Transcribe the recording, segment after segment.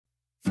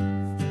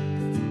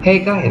Hey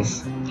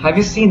guys, have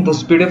you seen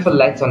those beautiful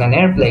lights on an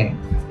airplane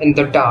in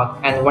the dark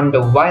and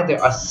wonder why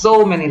there are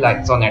so many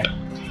lights on it?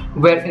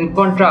 Where in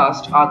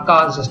contrast, our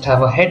cars just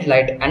have a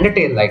headlight and a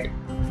tail light,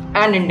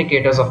 and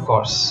indicators of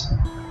course.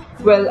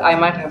 Well, I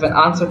might have an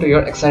answer to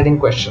your exciting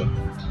question.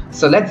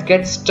 So let's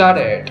get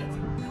started.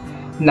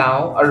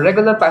 Now, a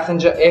regular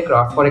passenger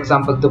aircraft, for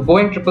example the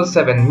Boeing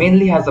 777,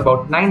 mainly has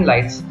about 9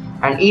 lights,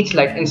 and each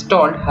light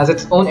installed has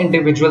its own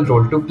individual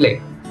role to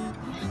play.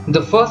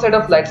 The first set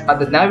of lights are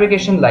the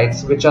navigation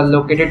lights, which are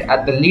located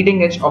at the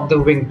leading edge of the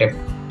wingtip.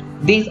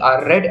 These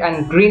are red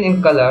and green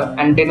in color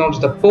and denotes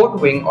the port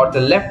wing or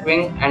the left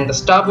wing and the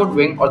starboard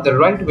wing or the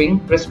right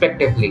wing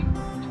respectively.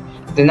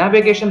 The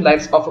navigation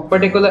lights of a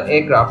particular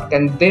aircraft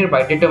can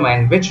thereby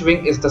determine which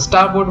wing is the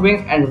starboard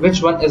wing and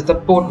which one is the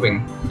port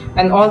wing,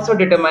 and also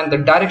determine the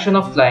direction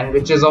of flying,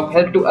 which is of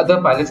help to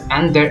other pilots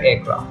and their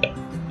aircraft.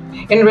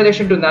 In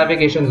relation to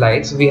navigation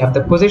lights, we have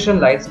the position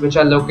lights, which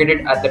are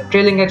located at the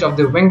trailing edge of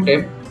the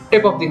wingtip,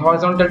 tip of the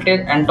horizontal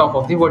tail and top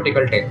of the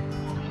vertical tail.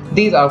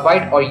 These are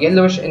white or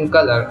yellowish in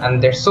color,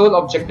 and their sole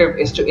objective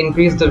is to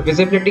increase the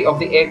visibility of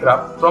the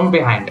aircraft from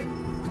behind.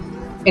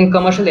 In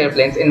commercial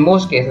airplanes, in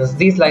most cases,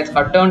 these lights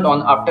are turned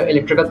on after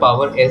electrical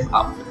power is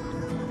out.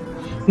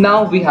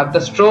 Now we have the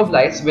strobe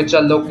lights, which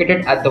are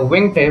located at the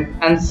wingtip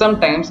and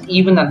sometimes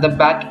even at the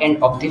back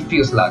end of the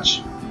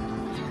fuselage.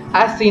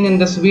 As seen in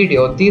this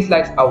video, these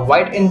lights are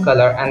white in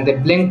color and they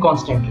blink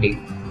constantly.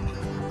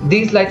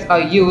 These lights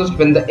are used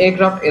when the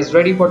aircraft is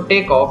ready for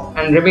takeoff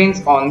and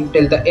remains on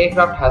till the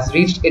aircraft has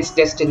reached its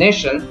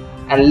destination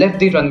and left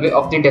the runway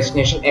of the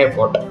destination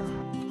airport.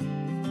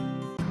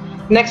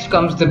 Next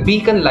comes the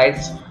beacon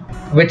lights,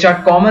 which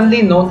are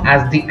commonly known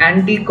as the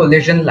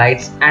anti-collision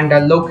lights and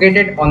are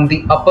located on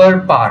the upper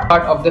part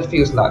of the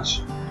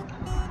fuselage.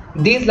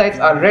 These lights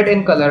are red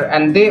in color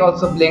and they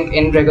also blink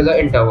in regular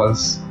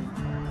intervals.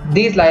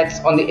 These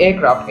lights on the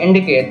aircraft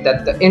indicate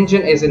that the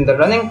engine is in the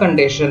running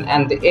condition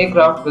and the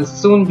aircraft will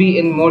soon be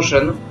in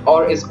motion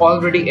or is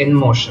already in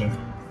motion.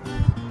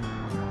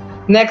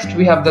 Next,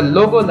 we have the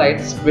logo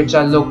lights, which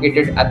are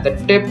located at the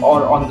tip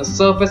or on the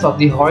surface of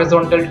the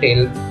horizontal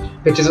tail,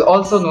 which is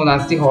also known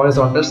as the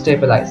horizontal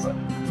stabilizer.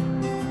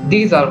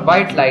 These are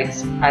white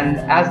lights and,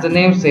 as the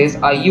name says,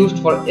 are used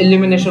for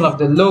illumination of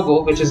the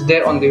logo which is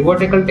there on the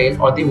vertical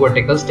tail or the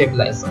vertical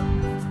stabilizer.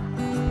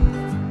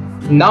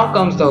 Now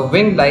comes the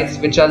wing lights,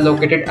 which are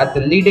located at the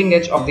leading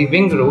edge of the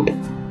wing root.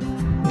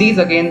 These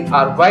again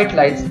are white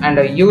lights and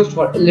are used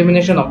for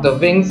illumination of the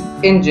wings,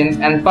 engines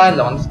and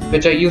pylons,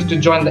 which are used to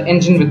join the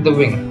engine with the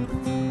wing.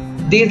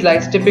 These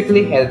lights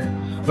typically help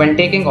when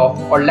taking off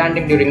or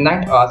landing during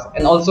night hours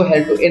and also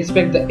help to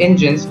inspect the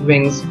engine's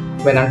wings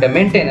when under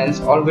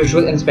maintenance or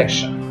visual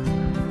inspection.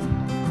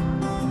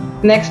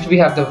 Next, we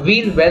have the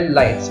wheel well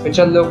lights, which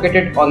are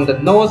located on the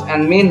nose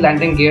and main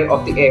landing gear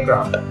of the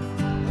aircraft.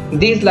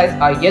 These lights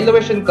are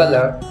yellowish in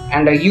color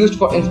and are used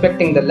for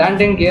inspecting the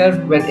landing gear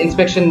when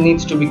inspection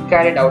needs to be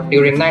carried out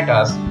during night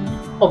hours,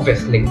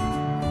 obviously.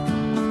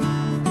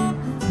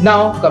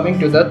 Now coming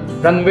to the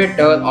runway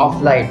turn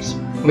off lights,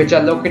 which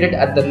are located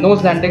at the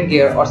nose landing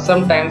gear or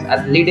sometimes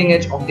at the leading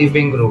edge of the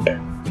wing root.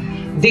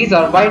 These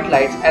are white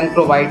lights and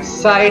provide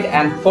side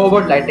and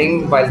forward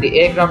lighting while the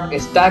aircraft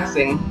is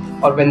taxiing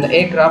or when the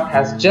aircraft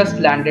has just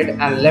landed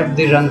and left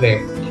the runway,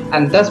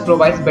 and thus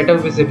provides better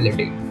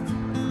visibility.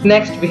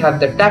 Next, we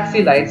have the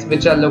taxi lights,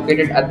 which are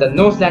located at the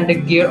nose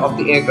landing gear of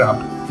the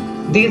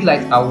aircraft. These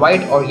lights are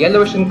white or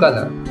yellowish in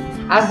color.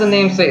 As the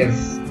name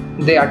says,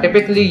 they are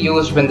typically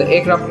used when the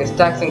aircraft is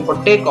taxiing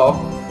for takeoff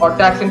or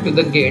taxiing to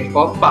the gate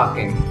for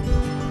parking.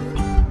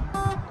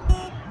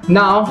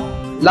 Now,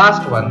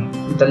 last one,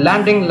 the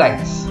landing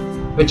lights,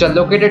 which are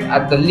located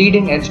at the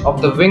leading edge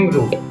of the wing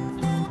root,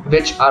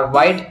 which are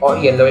white or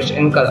yellowish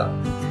in color.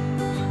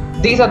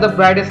 These are the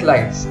brightest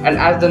lights, and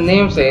as the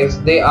name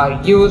says, they are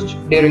used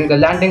during the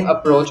landing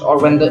approach or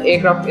when the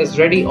aircraft is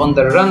ready on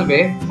the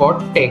runway for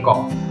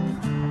takeoff.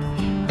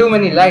 Too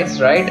many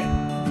lights, right?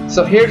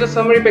 So here's a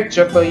summary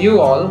picture for you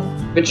all,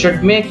 which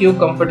should make you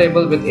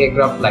comfortable with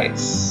aircraft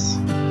lights.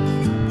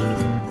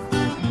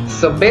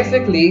 So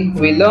basically,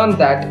 we learned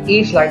that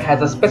each light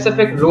has a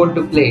specific role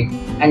to play,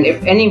 and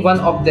if any one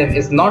of them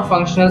is not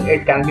functional,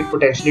 it can be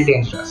potentially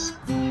dangerous.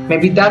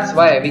 Maybe that's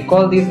why we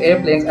call these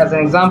airplanes as an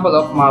example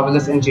of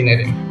marvelous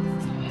engineering.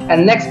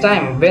 And next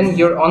time when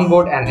you're on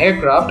board an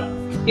aircraft,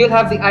 you'll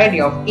have the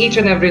idea of each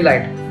and every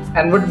light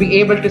and would be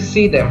able to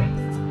see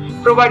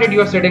them, provided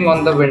you're sitting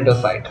on the window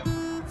side.